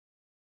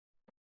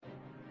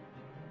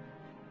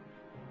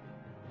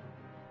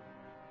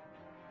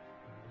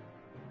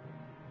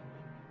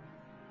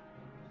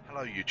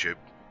Hello YouTube,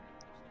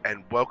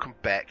 and welcome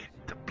back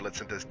to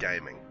Blitz and Diz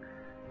Gaming.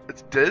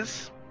 It's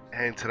Diz,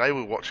 and today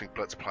we're watching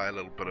Blitz play a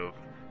little bit of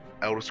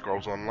Elder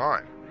Scrolls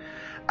Online.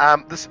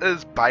 This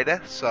is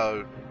beta,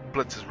 so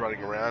Blitz is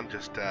running around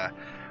just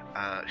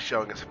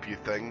showing us a few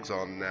things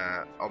on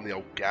the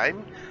old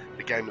game.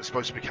 The game that's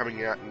supposed to be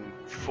coming out in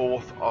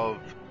 4th of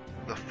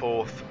the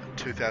 4th,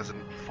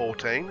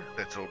 2014.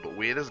 That's a little bit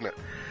weird, isn't it?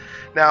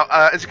 Now,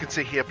 as you can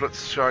see here,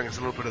 Blitz is showing us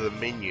a little bit of the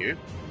menu.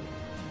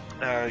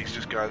 He's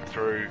just going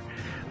through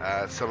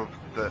some of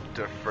the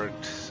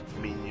different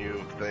menu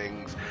of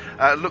things.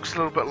 It looks a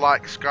little bit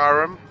like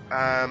Skyrim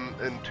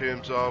in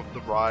terms of the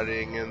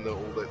writing and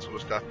all that sort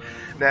of stuff.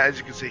 Now, as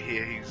you can see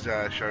here, he's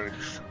showing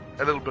us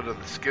a little bit of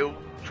the skill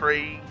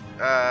tree.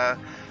 So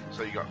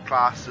you got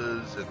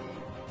classes and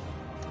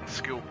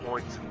skill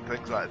points and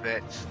things like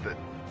that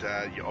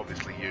that you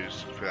obviously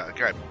use throughout the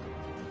game.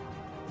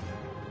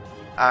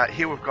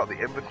 Here we've got the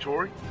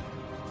inventory.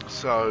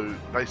 So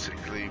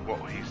basically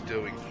what he's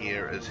doing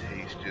here is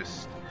he's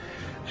just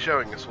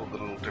showing us all the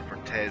little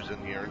different tabs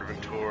in your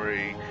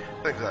inventory,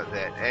 things like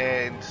that.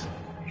 And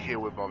here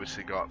we've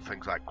obviously got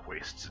things like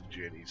quests and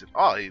journeys, and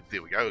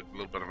there we go, a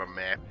little bit of a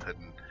map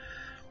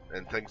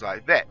and things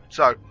like that.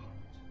 So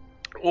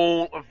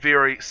all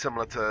very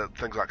similar to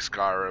things like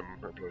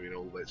Skyrim and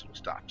all that sort of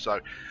stuff. So,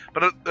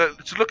 but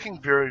it's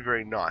looking very,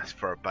 very nice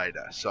for a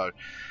beta. So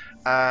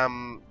there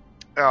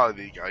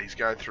you go, he's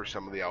going through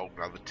some of the old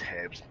other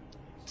tabs.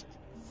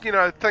 You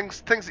know,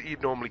 things that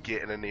you'd normally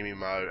get in an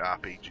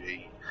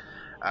MMORPG.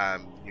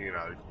 You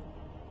know,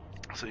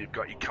 so you've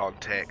got your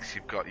contacts,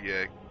 you've got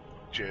your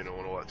journal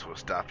and all that sort of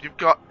stuff. You've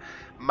got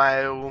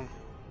mail,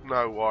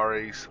 no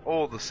worries,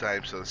 all the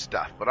same sort of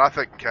stuff. But I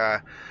think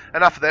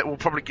enough of that. We'll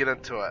probably get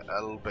into it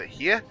a little bit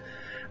here.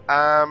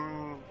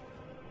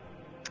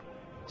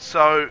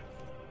 So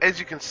as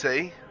you can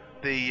see,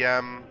 the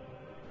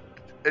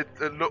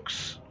it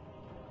looks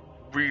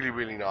really,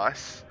 really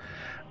nice.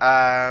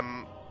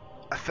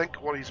 I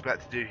think what he's about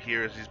to do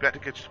here is he's about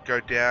to go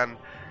down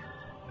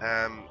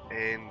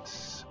and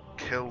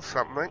kill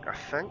something, I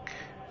think.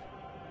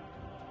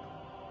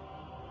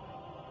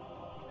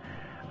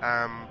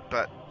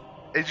 But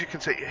as you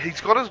can see, he's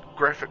got his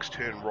graphics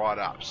turned right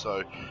up.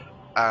 So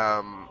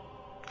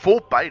for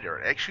beta,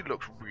 it actually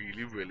looks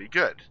really, really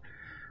good.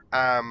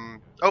 As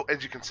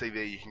you can see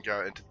there, you can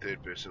go into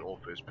third person or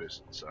first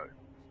person. So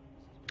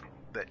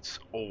that's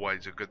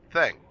always a good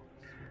thing.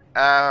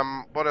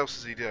 What else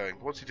is he doing?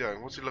 What's he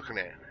doing? What's he looking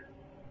at?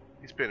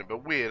 He's been a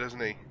bit weird, isn't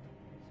he?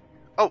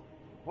 Oh,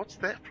 what's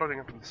that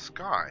floating up in the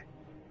sky?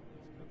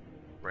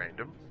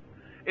 Random.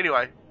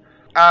 Anyway,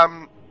 so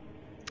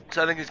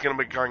I think he's going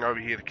to be going over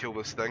here to kill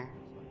this thing.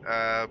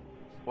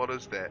 What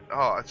is that?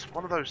 Oh, it's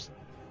one of those.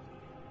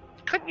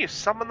 Couldn't you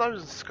summon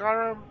those in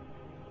Skyrim?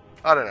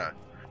 I don't know.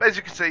 But as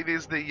you can see,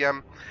 there's the.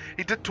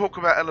 He did talk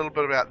about a little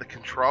bit about the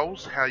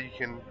controls, how you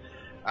can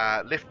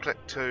left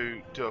click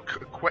to do a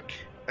quick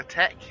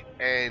attack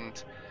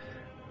and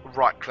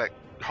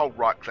hold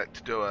right click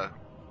to do a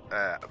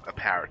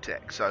power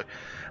attack. So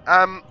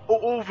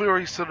all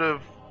very sort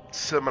of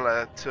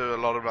similar to a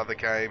lot of other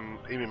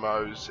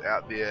MMOs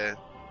out there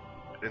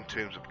in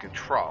terms of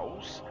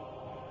controls.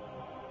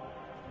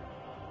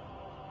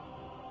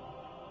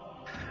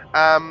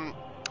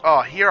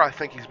 Here I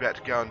think he's about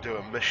to go and do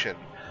a mission.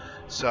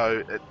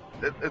 So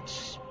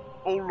it's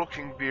all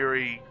looking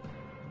very,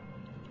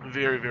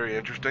 very, very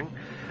interesting.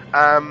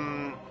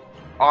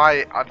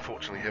 I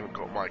unfortunately haven't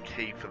got my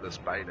key for this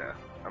beta,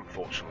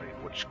 unfortunately,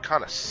 which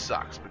kind of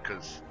sucks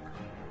because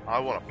I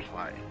want to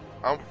play.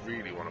 I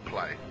really want to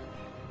play.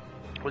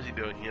 What's he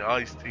doing here? Oh,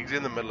 he's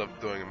in the middle of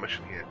doing a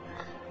mission here.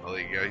 Oh,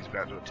 there you go. He's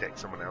about to attack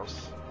someone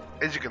else.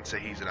 As you can see,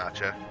 he's an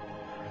archer.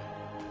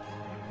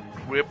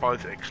 We're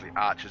both actually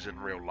archers in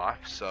real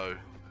life, so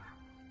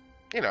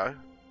you know,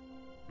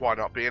 why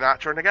not be an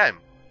archer in a game?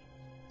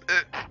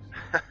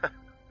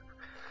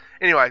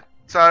 Anyway.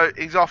 So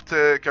he's off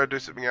to go do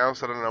something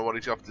else. I don't know what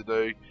he's off to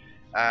do,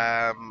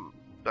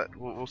 but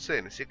we'll see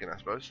in a second, I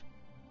suppose.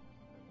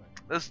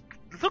 This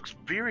looks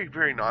very,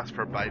 very nice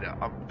for a beta.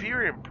 I'm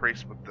very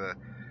impressed with the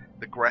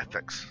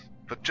graphics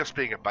for just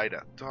being a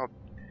beta. Oh,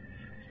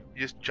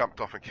 you just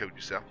jumped off and killed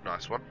yourself.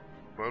 Nice one.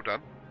 Well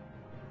done.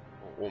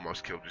 Or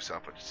almost killed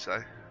yourself, I should say.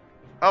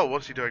 Oh,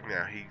 what's he doing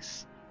now?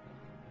 He's...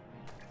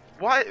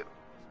 Why?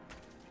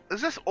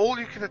 Is this all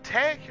you can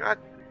attack?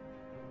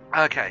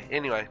 Okay,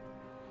 anyway.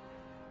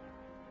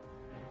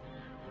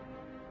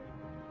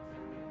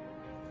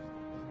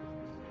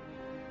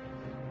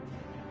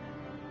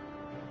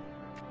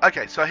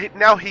 Okay, so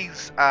now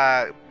he's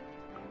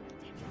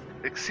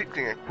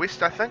accepting a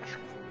quest, I think,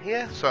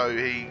 here. So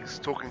he's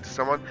talking to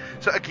someone.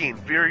 So again,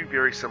 very,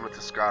 very similar to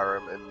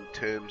Skyrim in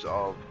terms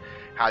of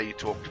how you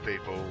talk to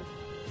people,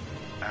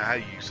 how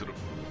you sort of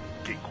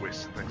get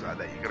quests and things like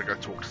that. You got to go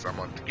talk to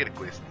someone to get a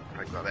quest and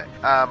things like that.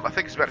 I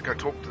think he's about to go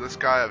talk to this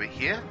guy over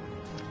here.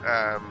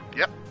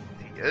 Yep,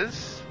 he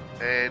is.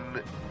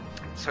 And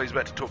so he's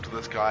about to talk to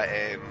this guy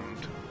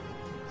and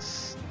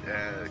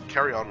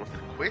carry on with the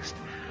quest.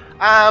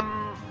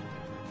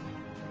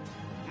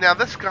 Now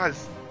this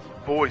guy's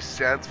voice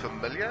sounds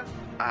familiar.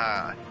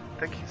 I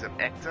think he's an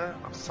actor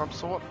of some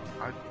sort.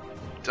 I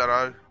don't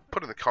know.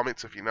 Put in the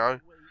comments if you know.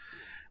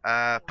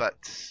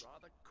 But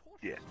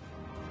yeah.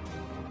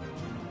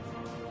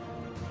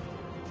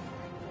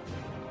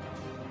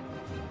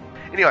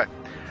 Anyway,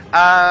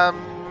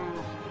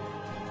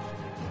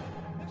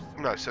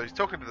 no, so he's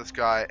talking to this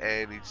guy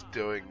and he's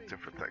doing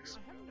different things.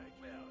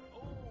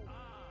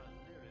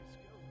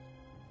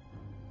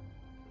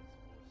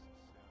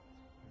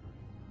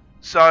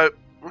 So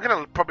we're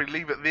going to probably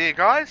leave it there,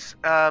 guys.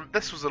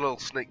 This was a little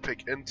sneak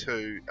peek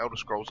into Elder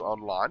Scrolls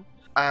Online.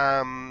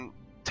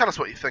 Tell us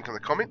what you think in the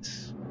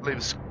comments. Leave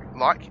us a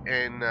like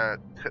and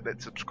hit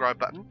that subscribe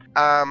button.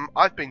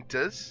 I've been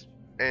Diz,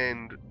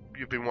 and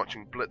you've been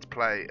watching Blitz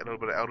play a little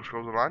bit of Elder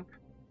Scrolls Online.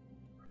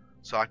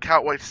 So I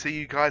can't wait to see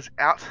you guys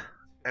out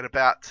and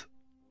about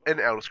in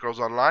Elder Scrolls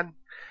Online.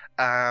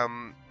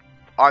 I'm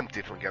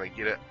definitely going to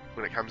get it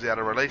when it comes out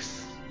of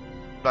release.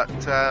 But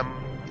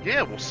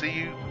yeah, we'll see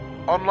you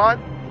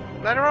online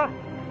later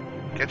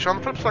on. Catch you on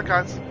the flip side,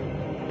 guys.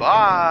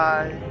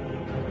 Bye.